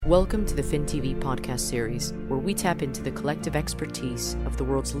Welcome to the FinTV podcast series, where we tap into the collective expertise of the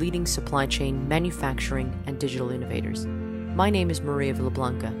world's leading supply chain, manufacturing, and digital innovators. My name is Maria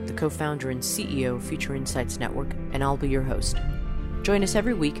Villablanca, the co-founder and CEO of Future Insights Network, and I'll be your host. Join us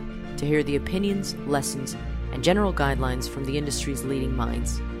every week to hear the opinions, lessons, and general guidelines from the industry's leading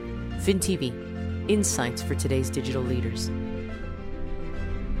minds. FinTV, insights for today's digital leaders.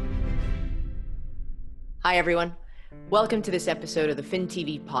 Hi, everyone. Welcome to this episode of the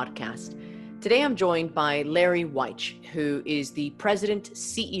FinTV podcast. Today I'm joined by Larry Wyche, who is the President,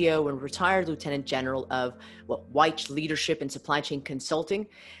 CEO, and retired Lieutenant General of Wyche Leadership and Supply Chain Consulting.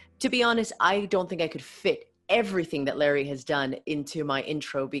 To be honest, I don't think I could fit everything that Larry has done into my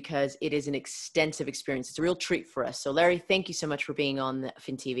intro because it is an extensive experience. It's a real treat for us. So Larry, thank you so much for being on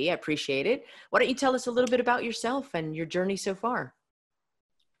FinTV. I appreciate it. Why don't you tell us a little bit about yourself and your journey so far?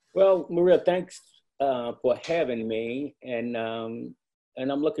 Well, Maria, thanks for having me, and I'm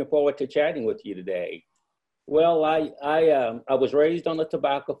looking forward to chatting with you today. Well, I was raised on a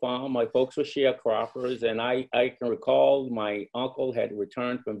tobacco farm. My folks were sharecroppers, and I can recall my uncle had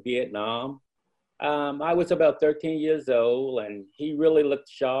returned from Vietnam. I was about 13 years old, and he really looked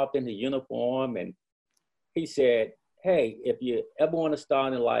sharp in his uniform, and he said, "Hey, if you ever want to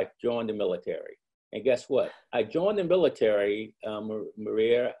start in life, join the military." And guess what? I joined the military,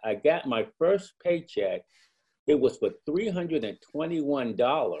 Maria. I got my first paycheck. It was for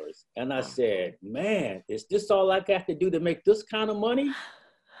 $321. And I said, man, is this all I got to do to make this kind of money?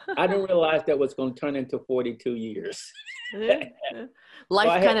 I didn't realize that was going to turn into 42 years.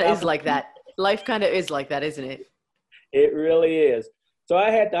 Life kind of is like that. Life kind of is like that, isn't it? It really is. So I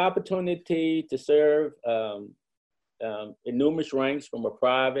had the opportunity to serve in numerous ranks, from a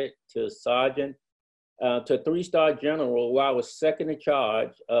private to a sergeant, to a three-star general, where I was second in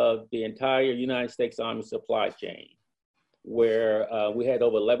charge of the entire United States Army supply chain, where we had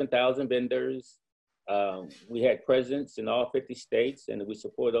over 11,000 vendors. We had presence in all 50 states, and we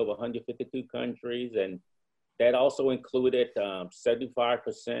supported over 152 countries. And that also included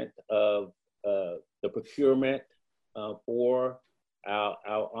 75% of the procurement for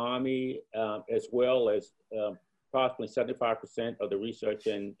our Army, as well as approximately 75% of the research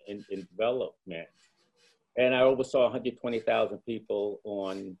and development. And I oversaw 120,000 people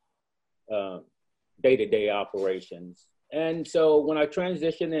on day-to-day operations. And so when I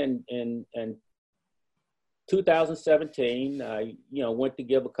transitioned in 2017, I went to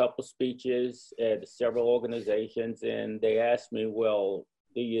give a couple speeches at several organizations, and they asked me, well,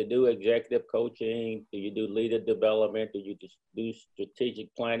 do you do executive coaching? Do you do leader development? Do you just do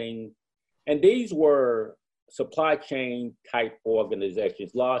strategic planning? And these were supply chain type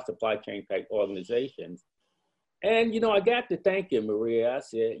organizations, large supply chain type organizations. And, I got to thinking, Maria. I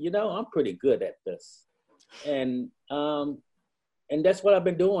said, I'm pretty good at this. And that's what I've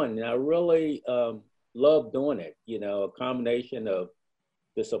been doing. And I really love doing it, a combination of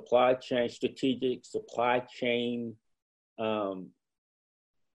the supply chain, strategic supply chain, I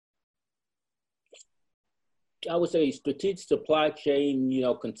would say strategic supply chain,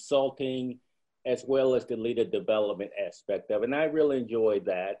 consulting, as well as the leader development aspect of it. And I really enjoyed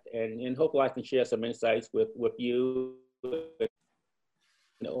that. And hopefully I can share some insights with you and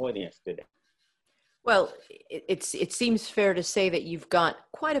the audience today. Well, it seems fair to say that you've got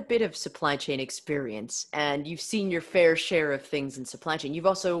quite a bit of supply chain experience, and you've seen your fair share of things in supply chain. You've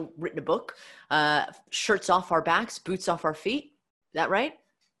also written a book, Shirts Off Our Backs, Boots Off Our Feet. Is that right?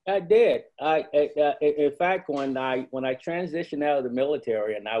 I did. In fact, when I transitioned out of the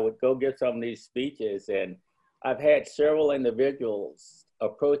military, and I would go give some of these speeches, and I've had several individuals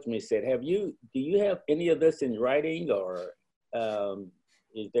approach me and said, do you have any of this in writing, or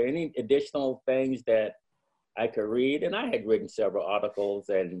is there any additional things that I could read? And I had written several articles,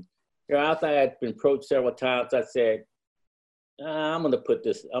 and after I had been approached several times, I said, I'm going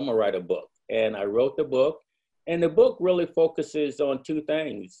to write a book. And I wrote the book. And the book really focuses on two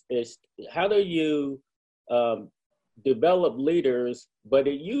things. It's how do you develop leaders, but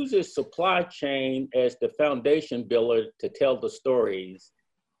it uses supply chain as the foundation builder to tell the stories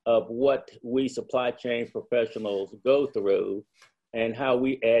of what we supply chain professionals go through and how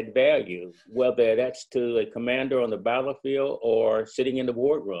we add value, whether that's to a commander on the battlefield or sitting in the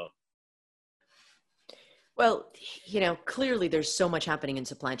boardroom. Well, clearly there's so much happening in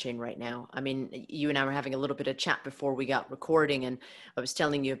supply chain right now. I mean, you and I were having a little bit of chat before we got recording, and I was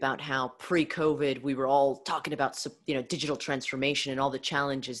telling you about how pre-COVID we were all talking about, digital transformation and all the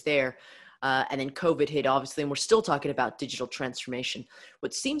challenges there. And then COVID hit, obviously, and we're still talking about digital transformation.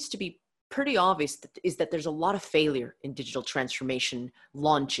 What seems to be pretty obvious is that there's a lot of failure in digital transformation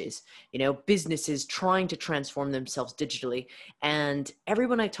launches, businesses trying to transform themselves digitally. And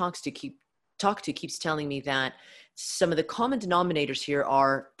everyone I talk to keeps telling me that some of the common denominators here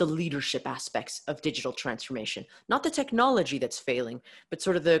are the leadership aspects of digital transformation, not the technology that's failing, but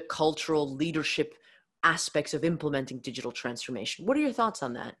sort of the cultural leadership aspects of implementing digital transformation. What are your thoughts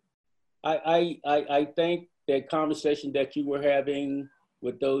on that? I think that conversation that you were having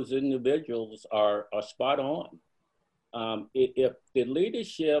with those individuals are spot on. If the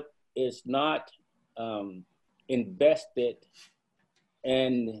leadership is not invested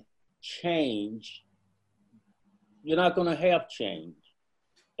in change, you're not going to have change.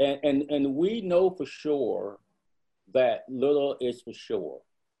 And we know for sure that little is for sure.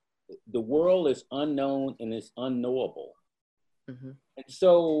 The world is unknown and it's unknowable. Mm-hmm. And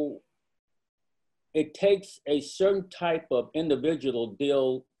so it takes a certain type of individual to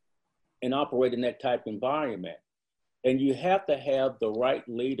deal and operate in that type of environment. And you have to have the right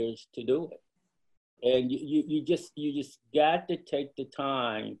leaders to do it. And you just got to take the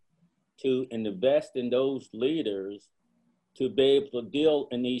time to invest in those leaders to be able to deal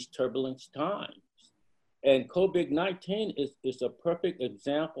in these turbulent times. And COVID-19 is a perfect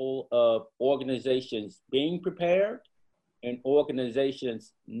example of organizations being prepared and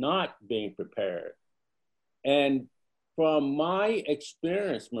organizations not being prepared. And from my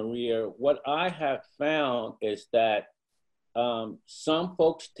experience, Maria, what I have found is that some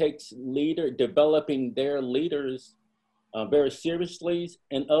folks take developing their leaders very seriously,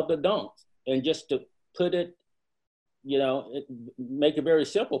 and others don't. And just to put it, make it very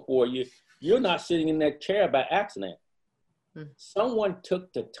simple for you, you're not sitting in that chair by accident. Someone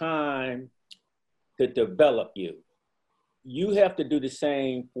took the time to develop you. You have to do the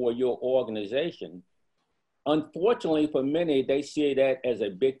same for your organization. Unfortunately, for many, they see that as a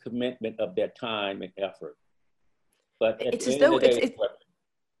big commitment of their time and effort. But it's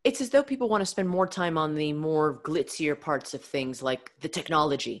as though people want to spend more time on the more glitzier parts of things, like the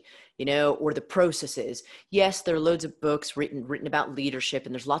technology, or the processes. Yes, there are loads of books written about leadership,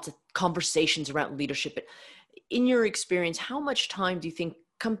 and there's lots of conversations around leadership. But in your experience, how much time do you think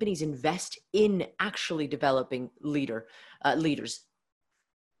companies invest in actually developing leaders?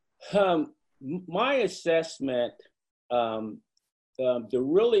 My assessment, the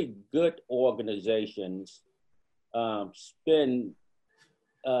really good organizations spend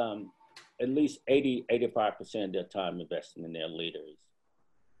at least 85% of their time investing in their leaders.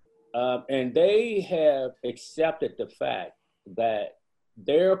 And they have accepted the fact that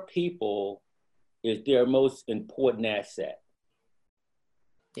their people is their most important asset.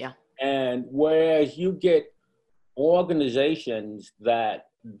 Yeah. And whereas you get organizations that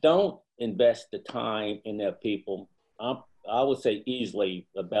don't invest the time in their people, I would say easily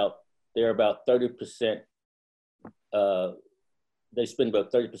they're about 30%, they spend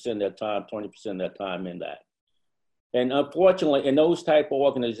about 30% of their time, 20% of their time in that. And unfortunately, in those type of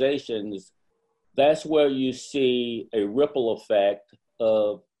organizations, that's where you see a ripple effect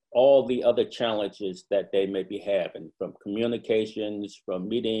of all the other challenges that they may be having, from communications, from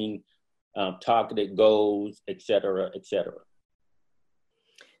meeting targeted goals, et cetera, et cetera.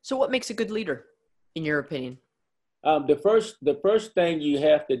 So what makes a good leader, in your opinion? The first thing you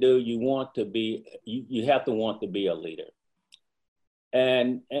have to do, you have to want to be a leader.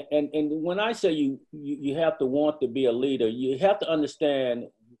 And when I say you have to want to be a leader, you have to understand,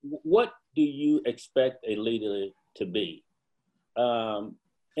 what do you expect a leader to be?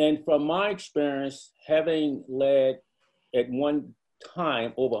 And from my experience, having led at one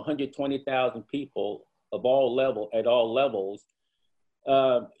time over 120,000 people at all levels,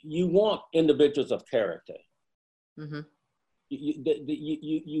 you want individuals of character. Mm-hmm.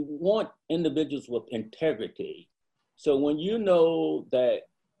 You want individuals with integrity. So when you know that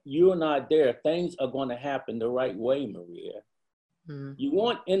you're not there, things are going to happen the right way, Maria. Mm-hmm. You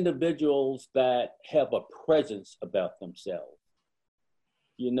want individuals that have a presence about themselves.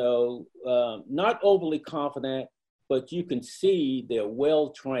 Not overly confident, but you can see they're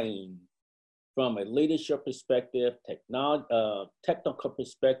well-trained from a leadership perspective, technical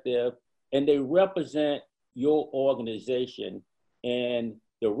perspective, and they represent your organization and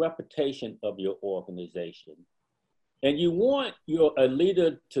the reputation of your organization. And you want a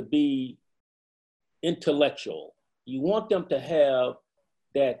leader to be intellectual. You want them to have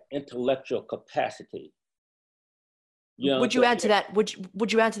that intellectual capacity. Would you add to that?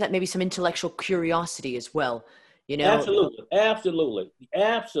 Would you add to that maybe some intellectual curiosity as well? Absolutely,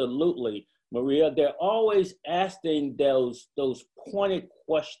 Maria. They're always asking those pointed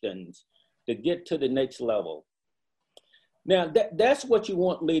questions to get to the next level. Now, that's what you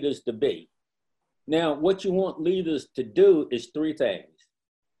want leaders to be. Now, what you want leaders to do is three things.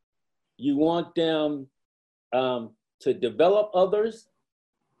 You want them to develop others.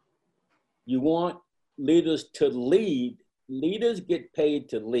 You want leaders to lead. Leaders get paid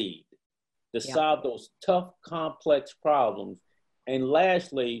to lead, to solve those tough, complex problems. And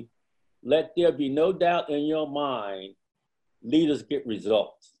lastly, let there be no doubt in your mind, leaders get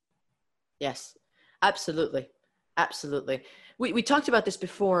results. Yes, absolutely. Absolutely. We talked about this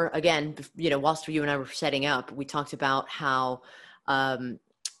before, again, whilst you and I were setting up, we talked about how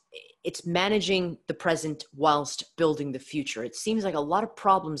it's managing the present whilst building the future. It seems like a lot of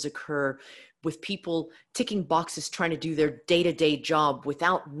problems occur with people ticking boxes, trying to do their day-to-day job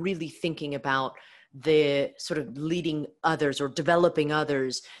without really thinking about the sort of leading others or developing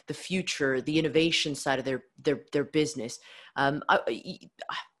others, the future, the innovation side of their business.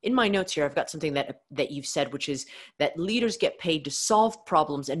 In my notes here, I've got something that you've said, which is that leaders get paid to solve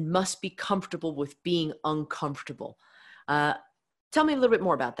problems and must be comfortable with being uncomfortable. Tell me a little bit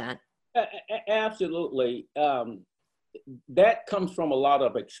more about that. Absolutely. That comes from a lot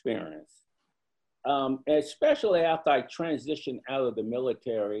of experience. Especially after I transitioned out of the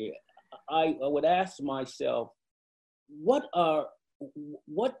military, I would ask myself, what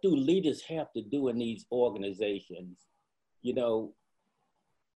do leaders have to do in these organizations?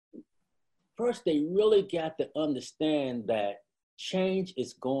 First, they really got to understand that change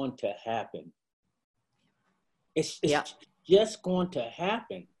is going to happen. It's just going to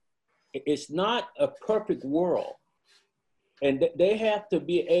happen. It's not a perfect world. And they have to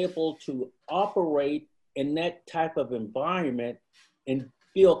be able to operate in that type of environment and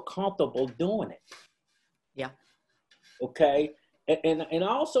feel comfortable doing it. Yeah. Okay. And I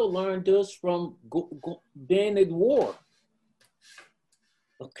also learned this from being at war.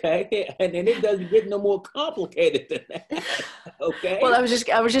 Okay. And then it doesn't get no more complicated than that. Okay. Well, I was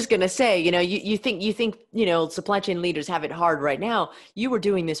just going to say, you think, supply chain leaders have it hard right now. You were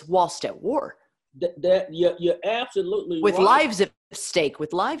doing this whilst at war. You're absolutely with right.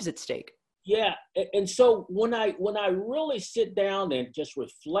 With lives at stake. Yeah. And so when I really sit down and just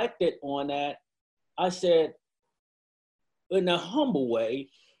reflected on that, I said, in a humble way,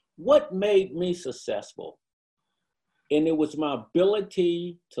 what made me successful? And it was my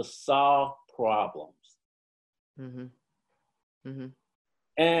ability to solve problems. Mm-hmm. Mm-hmm.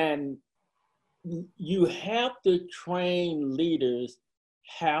 And you have to train leaders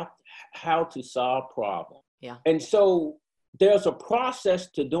how to solve problems. Yeah. And so there's a process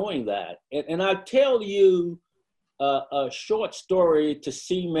to doing that. And I'll tell you a short story to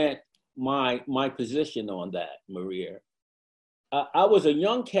cement my position on that, Maria. I was a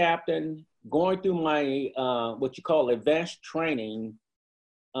young captain going through my what you call advanced training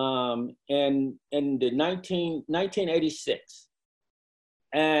in the 1986.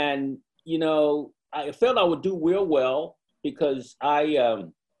 And, I felt I would do real well because I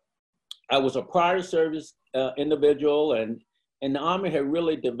was a prior service individual, and the Army had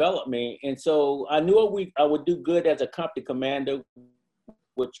really developed me. And so I knew I would do good as a company commander,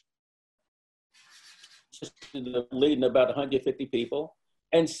 which just leading about 150 people.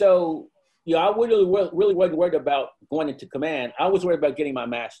 And so, I really wasn't worried about going into command. I was worried about getting my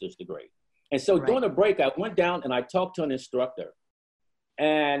master's degree. And so during the break, I went down and I talked to an instructor.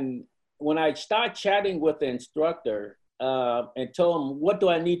 And when I started chatting with the instructor and told him, what do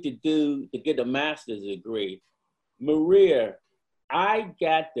I need to do to get a master's degree? Maria, I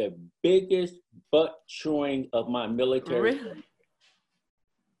got the biggest butt chewing of my military. Really?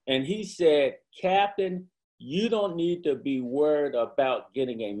 And he said, Captain, you don't need to be worried about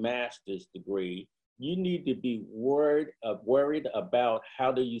getting a master's degree. You need to be worried about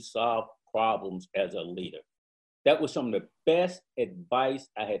how do you solve problems as a leader. That was some of the best advice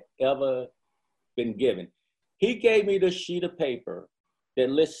I had ever been given. He gave me this sheet of paper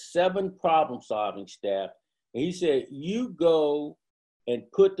that lists 7 problem-solving steps. And he said, you go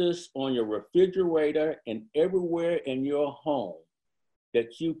and put this on your refrigerator and everywhere in your home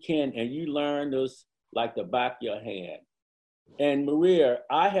that you can, and you learn this like the back of your hand. And Maria,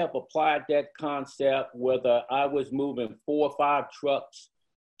 I have applied that concept whether I was moving 4 or 5 trucks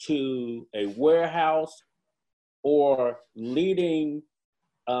to a warehouse or leading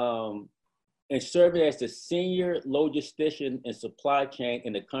and serving as the senior logistician and supply chain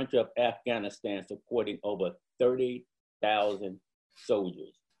in the country of Afghanistan, supporting over 30,000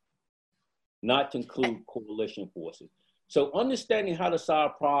 soldiers, not to include coalition forces. So understanding how to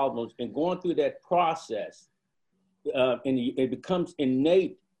solve problems and going through that process, and it becomes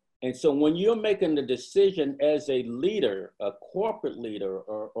innate. And so when you're making the decision as a leader, a corporate leader,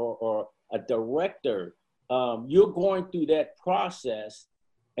 or a director, you're going through that process.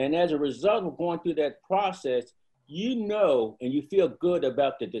 And as a result of going through that process, you know, and you feel good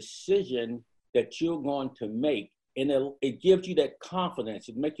about the decision that you're going to make. And it gives you that confidence.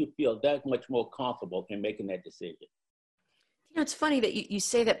 It makes you feel that much more comfortable in making that decision. You know, it's funny that you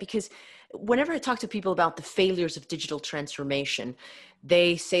say that, because whenever I talk to people about the failures of digital transformation,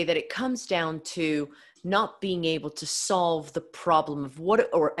 they say that it comes down to not being able to solve the problem of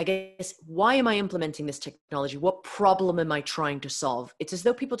or I guess, why am I implementing this technology? What problem am I trying to solve? It's as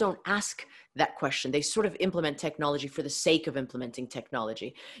though people don't ask that question. They sort of implement technology for the sake of implementing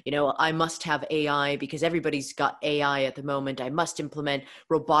technology. You know, I must have AI because everybody's got AI at the moment. I must implement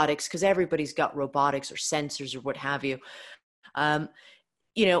robotics because everybody's got robotics or sensors or what have you. Um,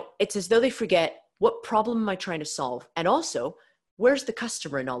 you know, it's as though they forget, what problem am I trying to solve? And also, where's the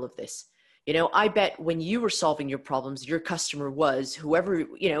customer in all of this? You know, I bet when you were solving your problems, your customer was whoever,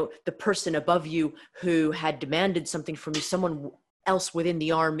 you know, the person above you who had demanded something from you, someone else within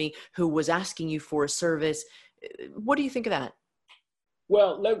the army who was asking you for a service. What do you think of that?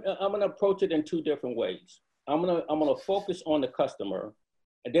 Well, I'm going to approach it in two different ways. I'm going to focus on the customer,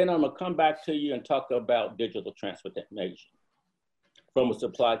 and then I'm going to come back to you and talk about digital transformation from a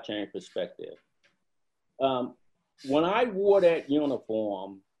supply chain perspective. When I wore that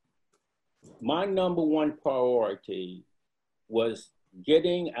uniform, my number one priority was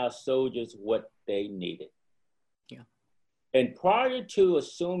getting our soldiers what they needed. Yeah. And prior to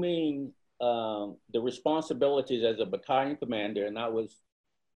assuming the responsibilities as a battalion commander, and I was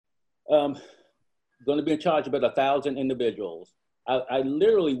going to be in charge of about 1,000 individuals, I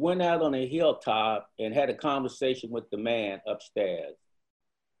literally went out on a hilltop and had a conversation with the man upstairs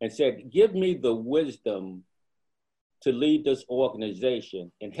and said, give me the wisdom to lead this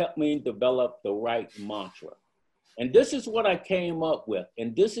organization and help me develop the right mantra. And this is what I came up with.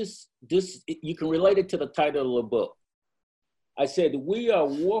 And this, you can relate it to the title of the book. I said, we are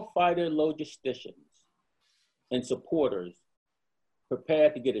warfighter logisticians and supporters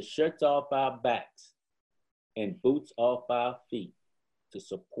prepared to get the shirts off our backs and boots off our feet to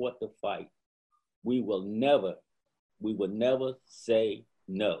support the fight. We will never say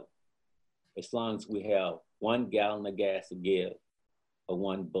no, as long as we have 1 gallon of gas to give or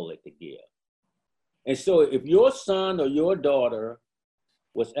 1 bullet to give. And so if your son or your daughter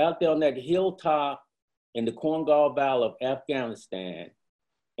was out there on that hilltop in the Kongar Valley of Afghanistan,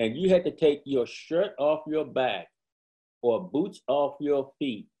 and you had to take your shirt off your back or boots off your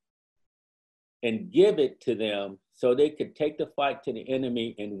feet and give it to them so they could take the fight to the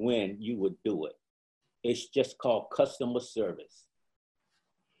enemy and win, you would do it. It's just called customer service.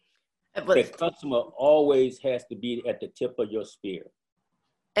 The customer always has to be at the tip of your spear.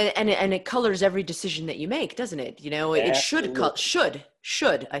 And it colors every decision that you make, doesn't it? You know, it should,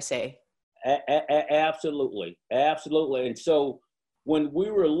 I say. Absolutely. And so when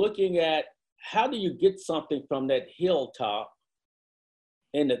we were looking at how do you get something from that hilltop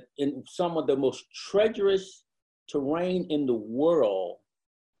in some of the most treacherous terrain in the world,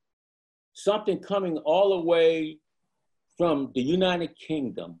 something coming all the way from the United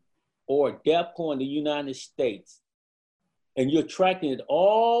Kingdom or DEPCO in the United States, and you're tracking it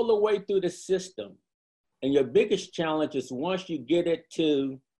all the way through the system. And your biggest challenge is once you get it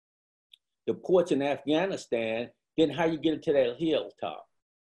to the ports in Afghanistan, then how you get it to that hilltop.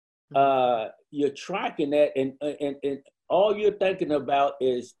 You're tracking that, and all you're thinking about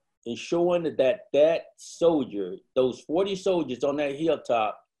is ensuring that soldier, those 40 soldiers on that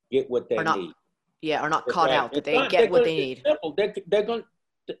hilltop, get what they need. Yeah, are not caught out, that they get what they need. They're going.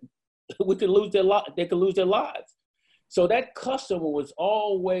 We could lose their lives. They could lose their lives. So that customer was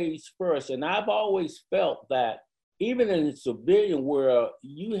always first, and I've always felt that even in the civilian world,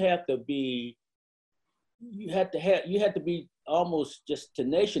 you have to be almost just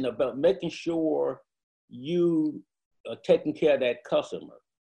tenacious about making sure you are taking care of that customer.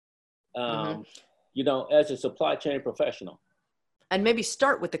 You know, as a supply chain professional. And maybe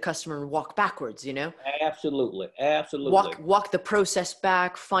start with the customer and walk backwards, you know? Absolutely. Walk the process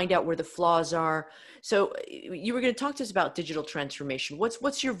back, find out where the flaws are. So you were going to talk to us about digital transformation.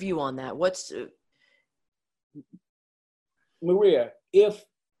 What's your view on that? Maria, if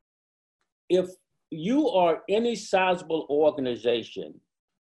you are any sizable organization,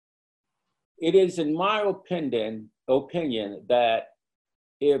 it is in my opinion that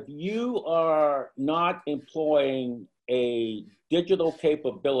if you are not employing a digital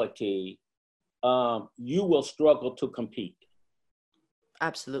capability, you will struggle to compete.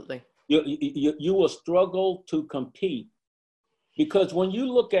 Absolutely. You will struggle to compete because when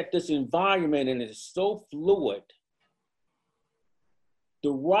you look at this environment and it's so fluid,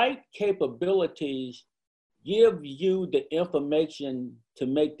 the right capabilities give you the information to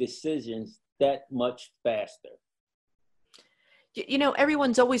make decisions that much faster. You know,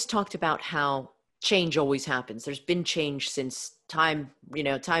 everyone's always talked about how change always happens. There's been change since time, you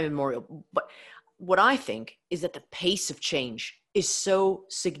know, time immemorial. But what I think is that the pace of change is so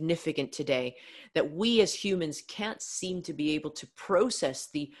significant today that we as humans can't seem to be able to process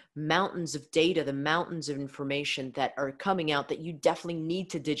the mountains of data, the mountains of information that are coming out that you definitely need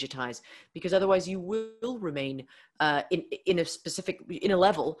to digitize, because otherwise you will remain in a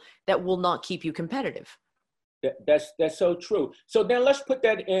level that will not keep you competitive. That's so true. So then let's put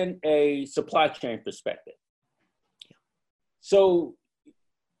that in a supply chain perspective. So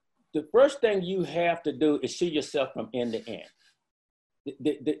the first thing you have to do is see yourself from end to end.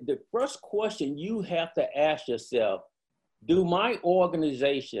 The first question you have to ask yourself, do my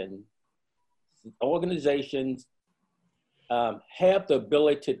organizations have the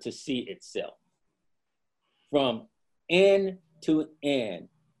ability to see itself from end to end?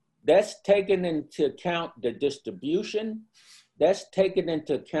 That's taking into account the distribution, that's taking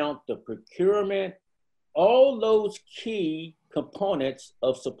into account the procurement, all those key components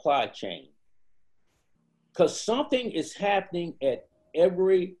of supply chain. Because something is happening at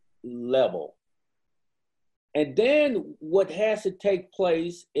every level. And then what has to take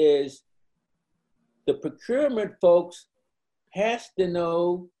place is the procurement folks has to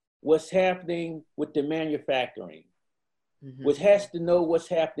know what's happening with the manufacturing, which has to know what's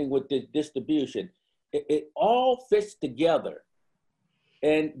happening with the distribution. It all fits together.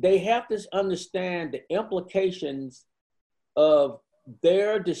 And they have to understand the implications of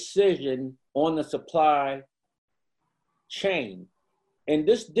their decision on the supply chain. And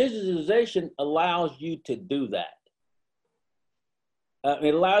this digitalization allows you to do that.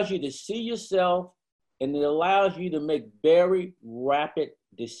 It allows you to see yourself, and it allows you to make very rapid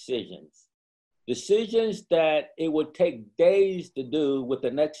decisions. Decisions that it would take days to do with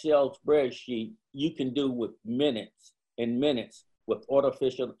an Excel spreadsheet, you can do with minutes and minutes with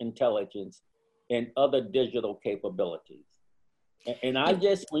artificial intelligence and other digital capabilities. And I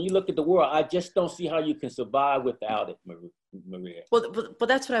just, when you look at the world, I just don't see how you can survive without it, Maria. Well,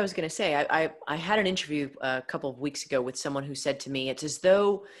 that's what I was going to say. I had an interview a couple of weeks ago with someone who said to me, it's as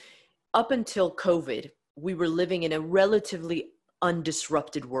though up until COVID, we were living in a relatively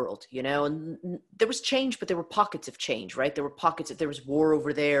undisrupted world, you know, and there was change, but there were pockets of change, right? There were pockets, if there was war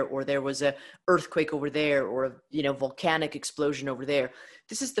over there, or there was a earthquake over there, or a, you know, volcanic explosion over there.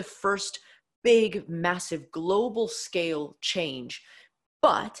 This is the first big, massive, global scale change.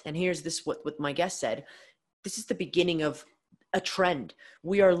 But, and here's this, what my guest said, this is the beginning of a trend.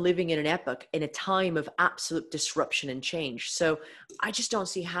 We are living in an epoch, in a time of absolute disruption and change. So I just don't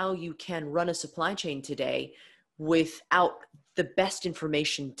see how you can run a supply chain today without the best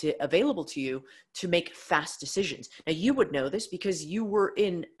information available to you to make fast decisions. Now, you would know this because you were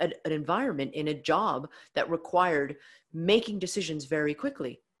in an environment, in a job that required making decisions very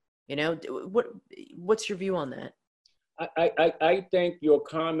quickly. You know, what's your view on that? I think your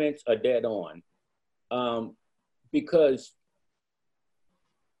comments are dead on, because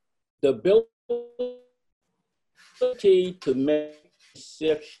the ability to make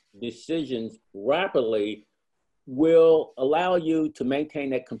decisions rapidly will allow you to maintain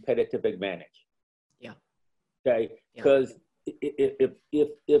that competitive advantage. Yeah. Okay. Because if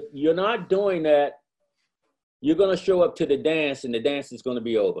you're not doing that, you're going to show up to the dance, and the dance is going to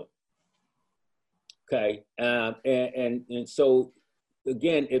be over. Okay. And so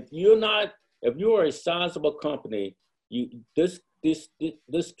again, if you are a sizable company, this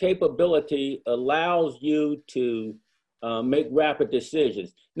capability allows you to make rapid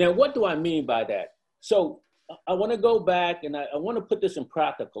decisions. Now, what do I mean by that? So I want to go back, and I want to put this in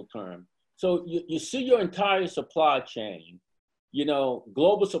practical terms. So you see your entire supply chain, you know,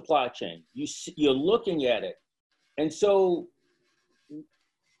 global supply chain. You're looking at it, and so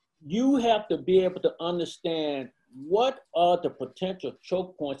you have to be able to understand what are the potential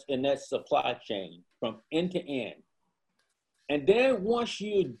choke points in that supply chain from end to end. And then once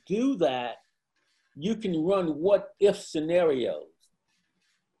you do that, you can run what if scenarios.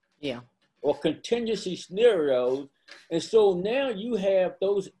 Yeah. Or contingency scenarios. And so now you have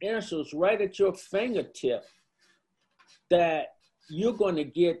those answers right at your fingertip that you're going to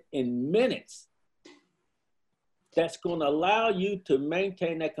get in minutes. That's going to allow you to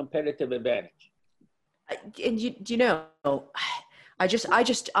maintain that competitive advantage. And you know, I just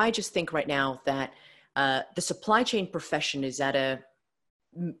think right now that the supply chain profession is at a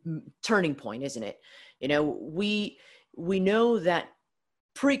turning point, isn't it? You know, we know that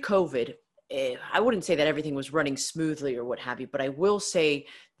pre-COVID, I wouldn't say that everything was running smoothly or what have you, but I will say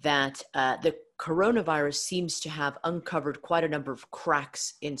that the coronavirus seems to have uncovered quite a number of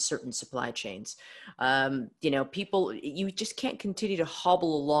cracks in certain supply chains. People, you just can't continue to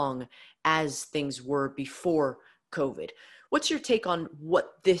hobble along as things were before COVID. What's your take on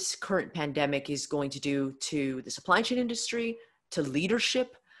what this current pandemic is going to do to the supply chain industry, to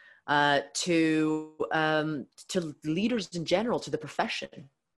leadership, to leaders in general, to the profession?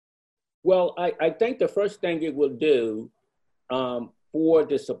 Well, I think the first thing it will do for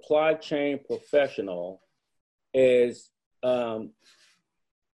the supply chain professional is the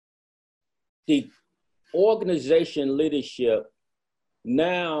organization leadership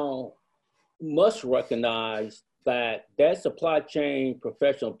now must recognize that that supply chain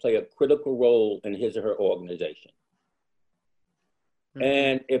professional play a critical role in his or her organization. Mm-hmm.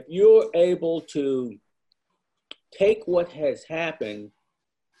 And if you're able to take what has happened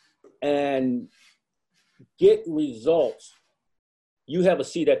and get results, you have a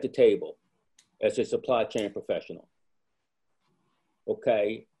seat at the table as a supply chain professional.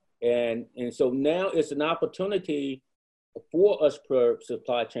 Okay. And so now it's an opportunity for us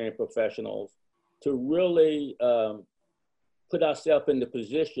supply chain professionals to really put ourselves in the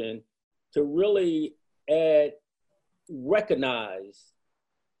position to really recognize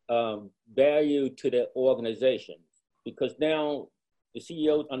value to the organization, because now the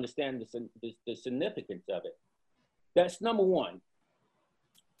CEOs understand the significance of it. That's number one.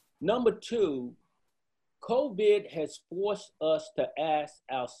 Number two, COVID has forced us to ask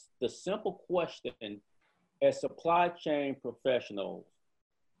the simple question as supply chain professionals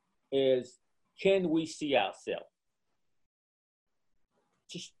is, can we see ourselves?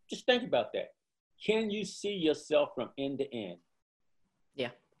 Just think about that. Can you see yourself from end to end?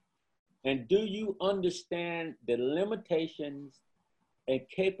 Yeah. And do you understand the limitations and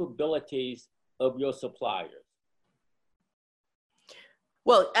capabilities of your suppliers?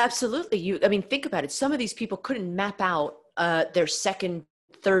 Well, absolutely. Think about it. Some of these people couldn't map out their second,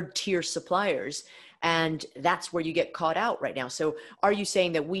 third tier suppliers, and that's where you get caught out right now. So are you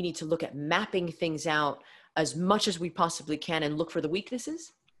saying that we need to look at mapping things out as much as we possibly can and look for the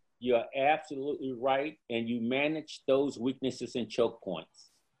weaknesses? You're absolutely right. And you manage those weaknesses and choke points.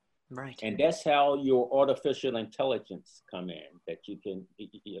 Right. And that's how your artificial intelligence come in that you can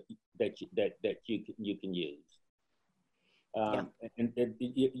use. Yeah. And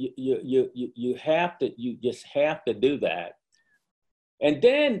you just have to do that. And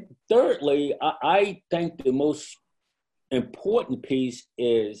then thirdly, I think the most important piece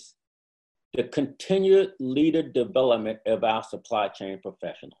is the continued leader development of our supply chain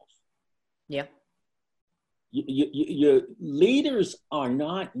professionals. Yeah. Your leaders are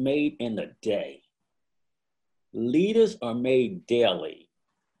not made in a day. Leaders are made daily.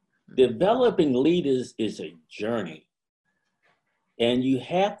 Developing leaders is a journey. And you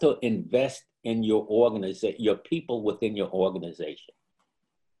have to invest in your organization, your people within your organization.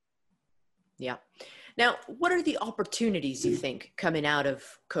 Yeah. Now, what are the opportunities you think coming out of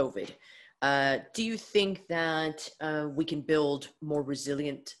COVID? Do you think that we can build more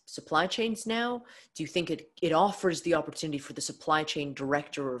resilient supply chains now? Do you think it offers the opportunity for the supply chain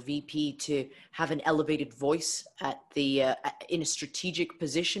director or VP to have an elevated voice at in a strategic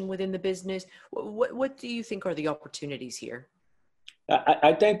position within the business? What do you think are the opportunities here?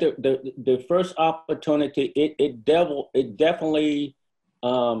 I think the first opportunity, it definitely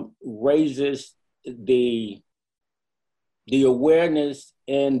raises the awareness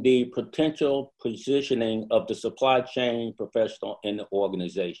and the potential positioning of the supply chain professional in the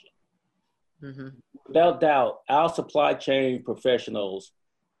organization. Mm-hmm. Without doubt, our supply chain professionals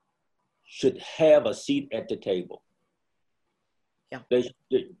should have a seat at the table. Yeah.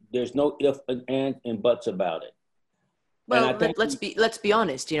 There's no if and ands and buts about it. Well, let's be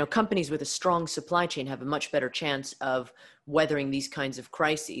honest. Companies with a strong supply chain have a much better chance of weathering these kinds of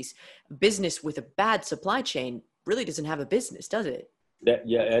crises. Business with a bad supply chain really doesn't have a business, does it?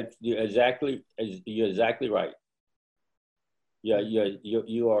 You're exactly right. Yeah,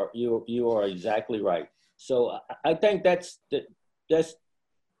 you are exactly right. So I think that's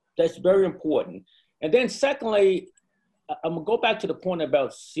very important. And then secondly, I'm gonna go back to the point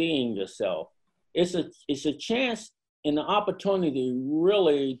about seeing yourself. It's a chance and an opportunity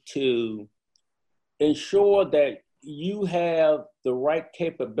really to ensure that you have the right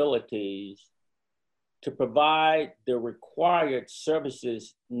capabilities to provide the required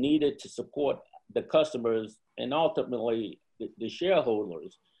services needed to support the customers and ultimately the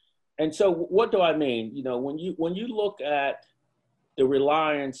shareholders. And so what do I mean? When you look at the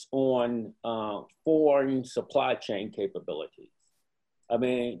reliance on foreign supply chain capabilities, I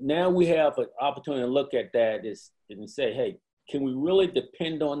mean, now we have an opportunity to look at that and say, hey, can we really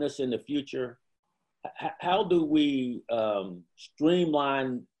depend on this in the future? how do we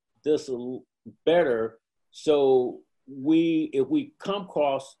streamline this a little better so if we come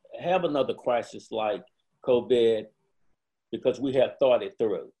across, have another crisis like COVID, because we have thought it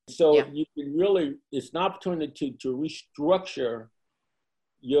through. So Yeah. you can really, it's an opportunity to restructure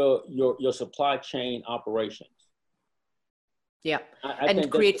your supply chain operations. Yeah. I And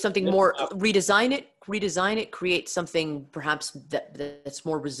think create something that's more, redesign it, create something perhaps that's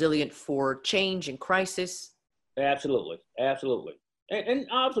more resilient for change and crisis. absolutely, absolutely. And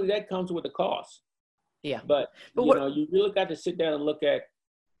obviously that comes with a cost. Yeah. But, But you know, you really got to sit down and look at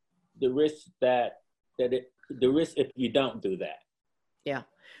the risk the risk if you don't do that. yeah.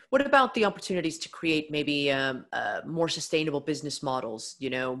 What about the opportunities to create maybe more sustainable business models,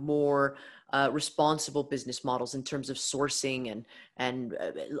 more responsible business models in terms of sourcing and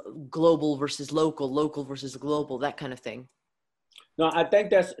global versus local versus global, that kind of thing? No, I think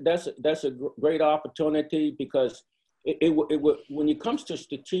that's a great opportunity because when it comes to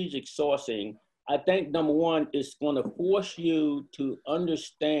strategic sourcing, I think number one, it's going to force you to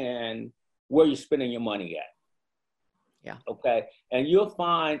understand where you're spending your money at. Yeah. Okay. And you'll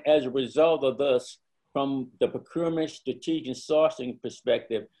find as a result of this, from the procurement, strategic sourcing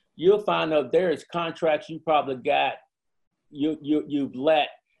perspective, you'll find out there's contracts you probably got, you've let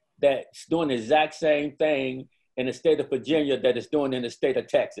that's doing the exact same thing in the state of Virginia that it's doing in the state of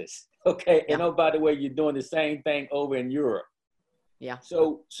Texas. Okay. Yeah. And oh, by the way, you're doing the same thing over in Europe. Yeah.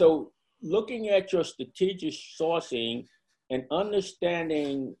 So looking at your strategic sourcing and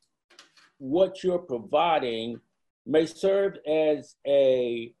understanding what you're providing may serve as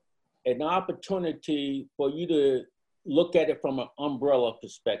an opportunity for you to look at it from an umbrella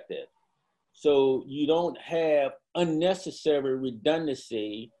perspective. So you don't have unnecessary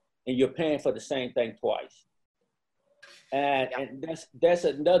redundancy and you're paying for the same thing twice. And that's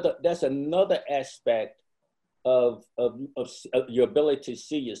another aspect of your ability to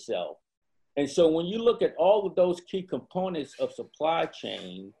see yourself. And so when you look at all of those key components of supply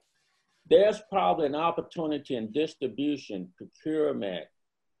chain, there's probably an opportunity in distribution, procurement,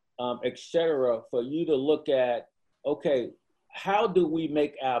 et cetera, for you to look at, okay, how do we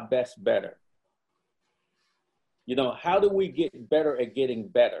make our best better? How do we get better at getting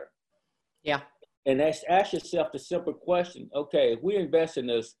better? Yeah. And ask yourself the simple question, okay, if we invest in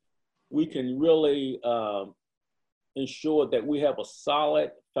this, we can really ensure that we have a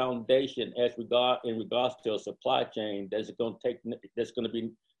solid foundation in regards to a supply chain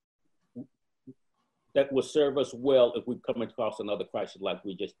that will serve us well if we come across another crisis like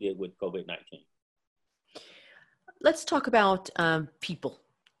we just did with COVID-19. Let's talk about people.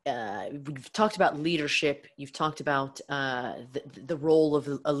 We've talked about leadership. You've talked about the role of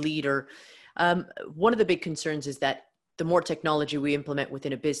a leader. One of the big concerns is that the more technology we implement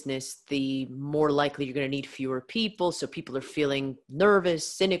within a business, the more likely you're going to need fewer people. So people are feeling nervous,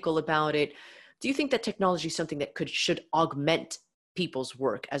 cynical about it. Do you think that technology is something that should augment people's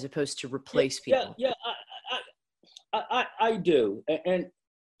work as opposed to replace people? Yeah, I do. And,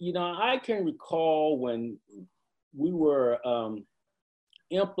 I can recall when we were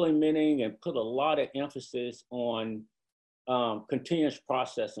implementing and put a lot of emphasis on continuous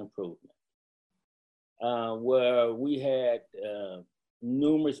process improvement, where we had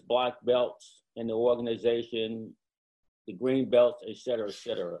numerous black belts in the organization, the green belts, et cetera, et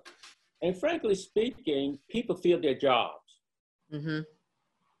cetera. And frankly speaking, people feel their jobs. Mm-hmm.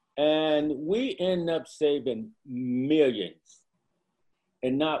 And we end up saving millions,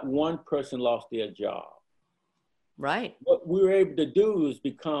 and not one person lost their job. Right. What we were able to do is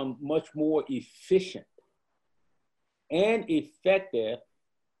become much more efficient and effective.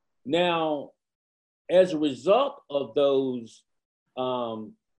 Now, as a result of those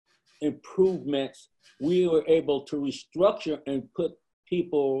improvements, we were able to restructure and put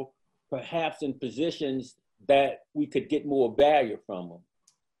people perhaps in positions that we could get more value from them.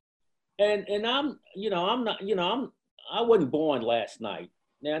 And I wasn't born last night.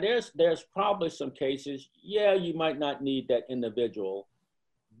 Now there's probably some cases, yeah, you might not need that individual,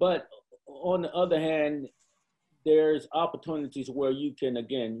 but on the other hand, there's opportunities where you can,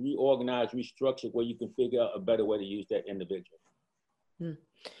 again, reorganize, restructure, where you can figure out a better way to use that individual.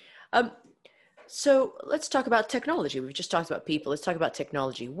 So let's talk about technology. We've just talked about people. Let's talk about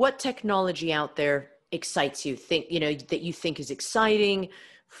technology. What technology out there excites you? That you think is exciting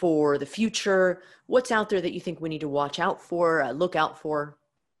for the future? What's out there that you think we need to watch out for, look out for?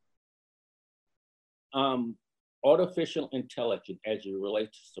 Artificial intelligence as it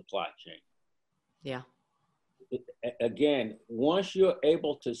relates to supply chain. Yeah. Again, once you're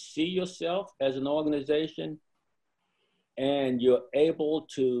able to see yourself as an organization and you're able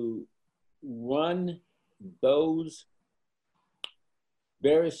to run those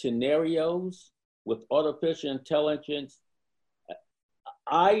various scenarios with artificial intelligence,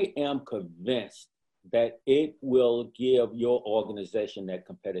 I am convinced that it will give your organization that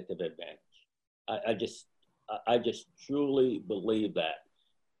competitive advantage. I just truly believe that.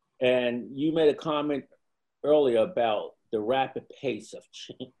 And you made a comment earlier about the rapid pace of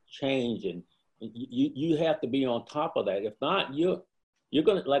change, and you have to be on top of that. If not, you're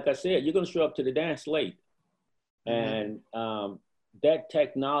gonna, like I said, you're gonna show up to the dance late. Mm-hmm. And that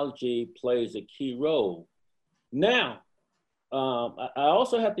technology plays a key role. Now, I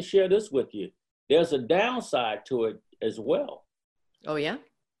also have to share this with you. There's a downside to it as well. Oh, yeah?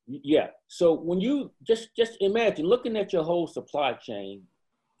 Yeah. So when you just imagine looking at your whole supply chain,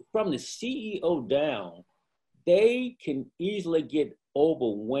 from the CEO down, they can easily get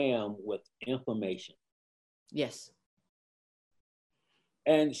overwhelmed with information. Yes.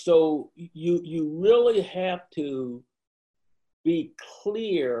 And so you really have to be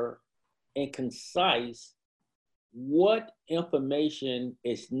clear and concise what information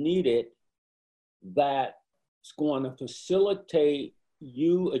is needed that's going to facilitate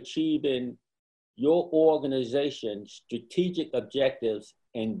you achieving your organization's strategic objectives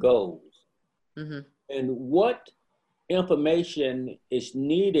and goals. Mm-hmm. And what information is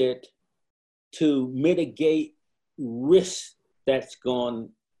needed to mitigate risks that's going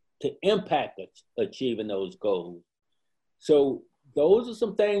to impact achieving those goals. So those are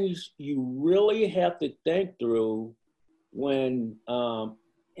some things you really have to think through when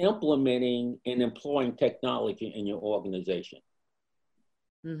implementing and employing technology in your organization.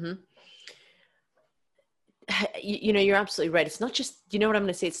 Mm-hmm. You know, you're absolutely right. It's not just, you know what I'm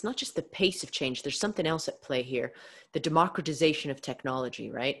going to say? It's not just the pace of change. There's something else at play here, the democratization of technology,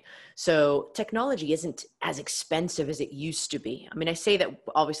 right? So technology isn't as expensive as it used to be. I mean, I say that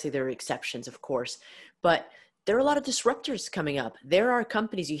obviously there are exceptions, of course, but there are a lot of disruptors coming up. There are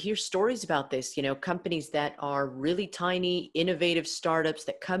companies, you hear stories about this, you know, companies that are really tiny, innovative startups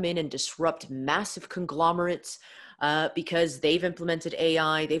that come in and disrupt massive conglomerates because they've implemented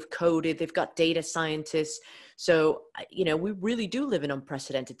AI, they've coded, they've got data scientists. So, you know, we really do live in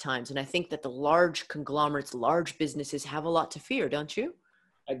unprecedented times. And I think that the large conglomerates, large businesses have a lot to fear, don't you?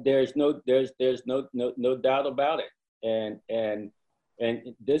 There's no doubt about it. And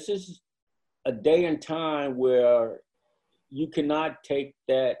this is a day and time where you cannot take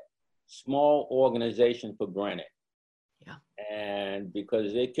that small organization for granted. Yeah. And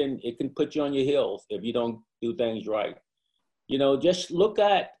because it can put you on your heels if you don't do things right. You know, just look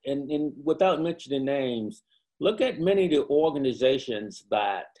at, and without mentioning names, look at many of the organizations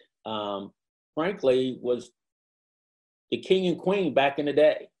that, frankly, was the king and queen back in the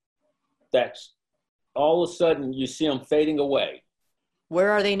day. That's all of a sudden you see them fading away.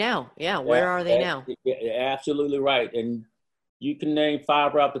 Where are they now? Yeah, where are they now? You're absolutely right. And you can name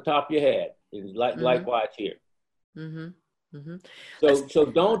 5 right off the top of your head. Likewise here. Mm-hmm. Mm-hmm. So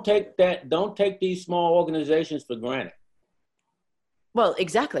don't take these small organizations for granted. Well,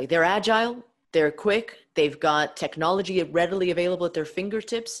 exactly. They're agile, they're quick, they've got technology readily available at their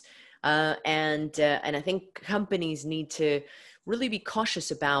fingertips. And I think companies need to really be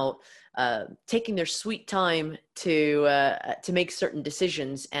cautious about taking their sweet time to make certain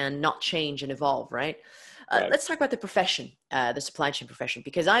decisions and not change and evolve, right? Right. Let's talk about the profession, the supply chain profession,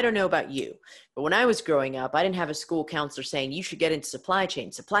 because I don't know about you, but when I was growing up, I didn't have a school counselor saying you should get into supply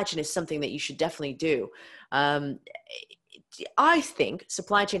chain. Supply chain is something that you should definitely do. I think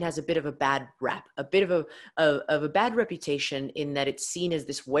supply chain has a bit of a bad rap, a bit of a bad reputation in that it's seen as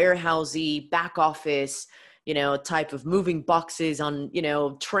this warehousey, back office, you know, type of moving boxes on, you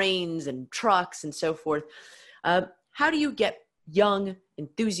know, trains and trucks and so forth. How do you get young,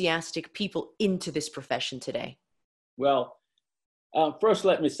 enthusiastic people into this profession today? Well, first,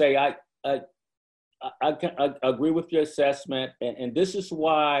 let me say I agree with your assessment, and this is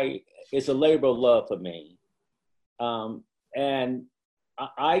why it's a labor of love for me. And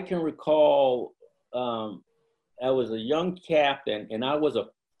I can recall I was a young captain, and I was a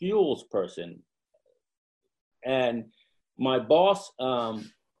fuels person. And my boss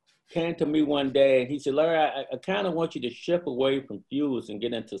came to me one day and he said, Larry, I kind of want you to shift away from fuels and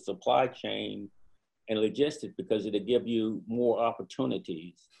get into supply chain and logistics because it'll give you more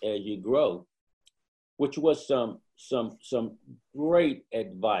opportunities as you grow, which was some great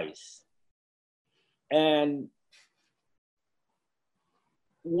advice. And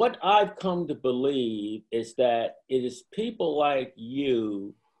what I've come to believe is that it is people like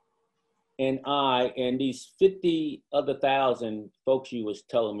you and I and these 50 other thousand folks you was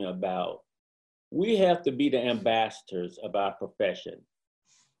telling me about, we have to be the ambassadors of our profession.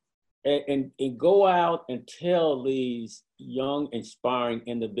 and go out and tell these young, inspiring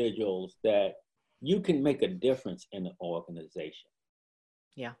individuals that you can make a difference in the organization.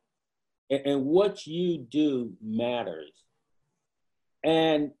 Yeah. And what you do matters.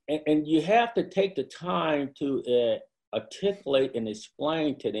 And you have to take the time to articulate and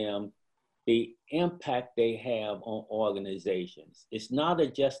explain to them the impact they have on organizations. It's not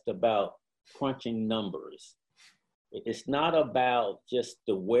just about crunching numbers. It's not about just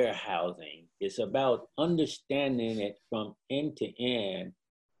the warehousing. It's about understanding it from end to end.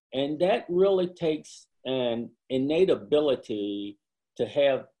 And that really takes an innate ability to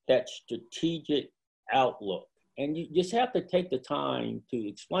have that strategic outlook. And you just have to take the time to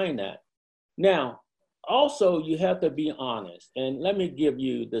explain that. Now, also, you have to be honest. And let me give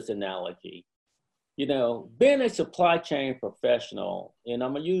you this analogy. You know, being a supply chain professional, and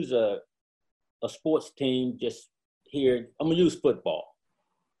I'm going to use a sports team just here, I'm going to use football.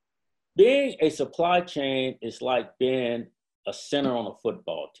 Being a supply chain is like being a center on a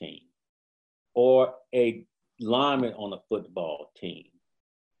football team or a lineman on a football team.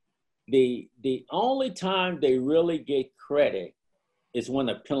 The only time they really get credit is when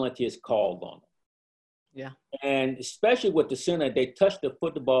a penalty is called on them. Yeah. And especially with the center, they touch the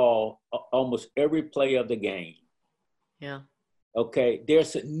football almost every play of the game. Yeah. Okay, they're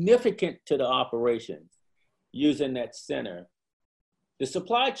significant to the operations using that center. The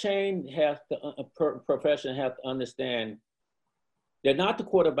supply chain profession have to understand they're not the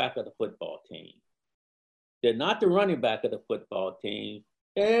quarterback of the football team. They're not the running back of the football team,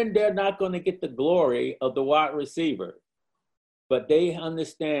 and they're not going to get the glory of the wide receiver. But they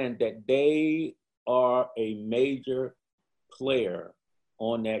understand that they are a major player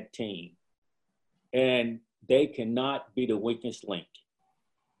on that team, and they cannot be the weakest link.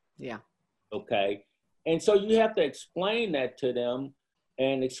 Yeah. Okay. And so you have to explain that to them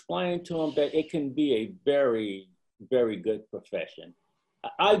and explain to them that it can be a very, very good profession.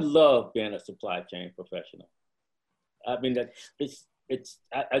 I love being a supply chain professional. I mean,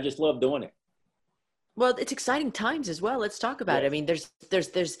 I just love doing it. Well, it's exciting times as well. Let's talk about it. I Yes.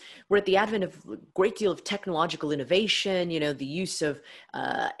 mean, we're at the advent of a great deal of technological innovation, you know, the use of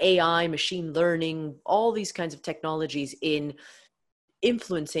AI, machine learning, all these kinds of technologies in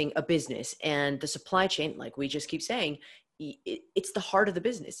influencing a business. And the supply chain, like we just keep saying, it's the heart of the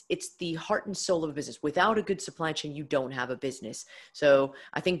business. It's the heart and soul of a business. Without a good supply chain, you don't have a business. So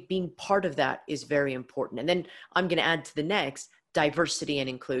I think being part of that is very important. And then I'm going to add to the next, diversity and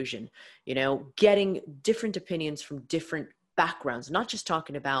inclusion, you know, getting different opinions from different backgrounds, not just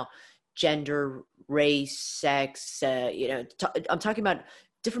talking about gender, race, sex, I'm talking about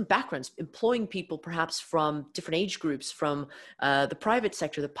different backgrounds, employing people perhaps from different age groups, from the private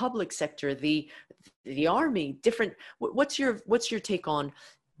sector, the public sector, the army, different. What's your take on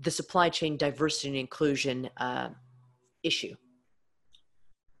the supply chain diversity and inclusion issue?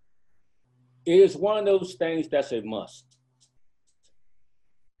 It is one of those things that's a must.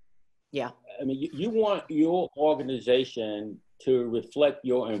 Yeah. I mean, you want your organization to reflect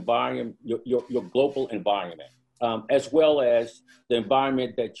your environment, your global environment, as well as the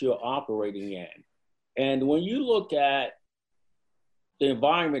environment that you're operating in. And when you look at the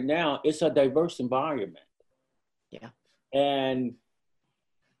environment now, it's a diverse environment. Yeah. And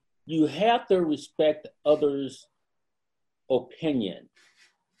you have to respect others' opinion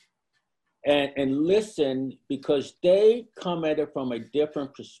and listen, because they come at it from a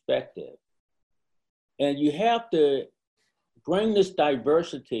different perspective. And you have to bring this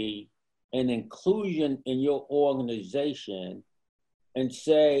diversity and inclusion in your organization and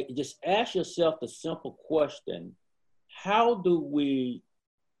say, just ask yourself the simple question: how do we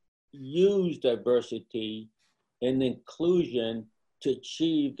use diversity and inclusion to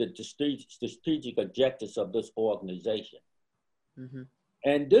achieve the strategic objectives of this organization? Mm-hmm.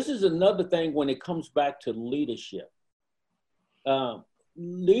 And this is another thing when it comes back to leadership.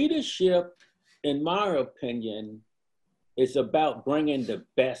 Leadership, in my opinion, is about bringing the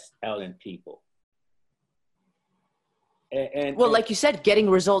best out in people. Well, like you said, getting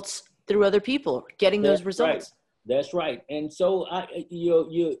results through other people, getting those results. Right. That's right. And so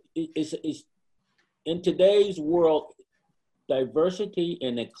it's in today's world, diversity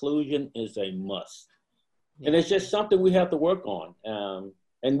and inclusion is a must. Yeah. And it's just something we have to work on.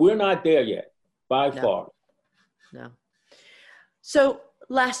 And we're not there yet, by far. No. So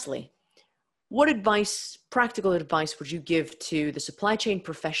lastly, what advice, practical advice, would you give to the supply chain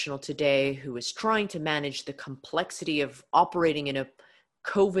professional today who is trying to manage the complexity of operating in a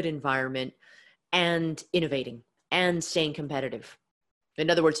COVID environment and innovating and staying competitive? In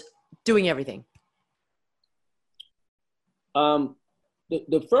other words, doing everything.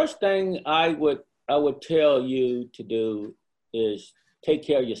 the first thing I would tell you to do is take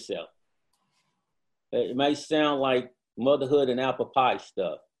care of yourself. It may sound like motherhood and apple pie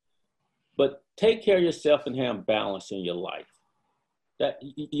stuff, but take care of yourself and have balance in your life. That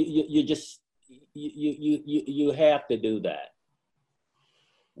you just you have to do that.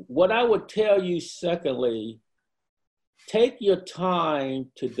 What I would tell you, secondly, take your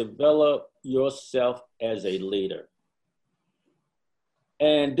time to develop yourself as a leader.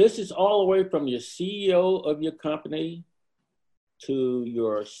 And this is all the way from your CEO of your company to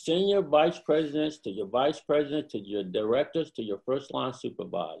your senior vice presidents, to your vice president, to your directors, to your first line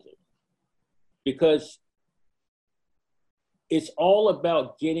supervisor. Because it's all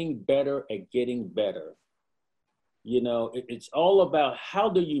about getting better at getting better. You know, it's all about how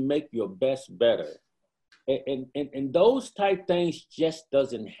do you make your best better. And those type things just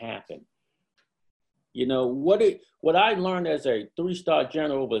doesn't happen. You know, what I learned as a 3-star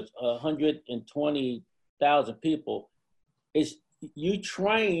general with 120,000 people is you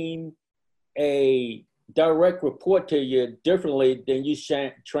train a direct report to you differently than you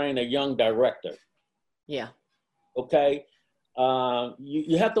train a young director. Yeah. Okay.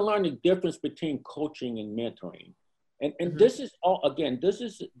 You have to learn the difference between coaching and mentoring. And mm-hmm. This is all, again, this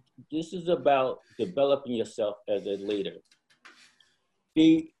is about developing yourself as a leader.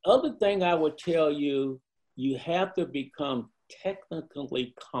 The other thing I would tell you, you have to become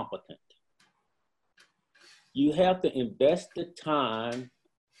technically competent. You have to invest the time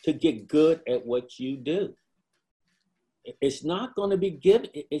to get good at what you do. It's not going to be given.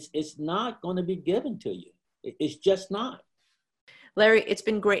 It's not going to be given to you. It's just not. Larry, it's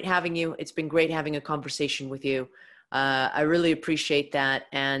been great having you. It's been great having a conversation with you. I really appreciate that.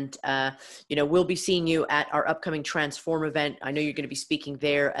 And, we'll be seeing you at our upcoming Transform event. I know you're going to be speaking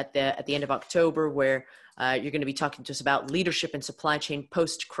there at the end of October, where you're going to be talking to us about leadership and supply chain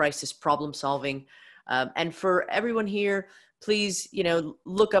post-crisis problem solving. And for everyone here, please,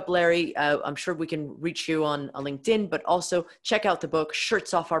 look up Larry. I'm sure we can reach you on LinkedIn, but also check out the book,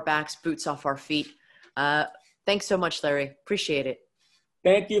 Shirts Off Our Backs, Boots Off Our Feet. Thanks so much, Larry. Appreciate it.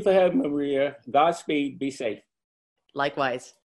 Thank you for having me, Maria. Godspeed. Be safe. Likewise.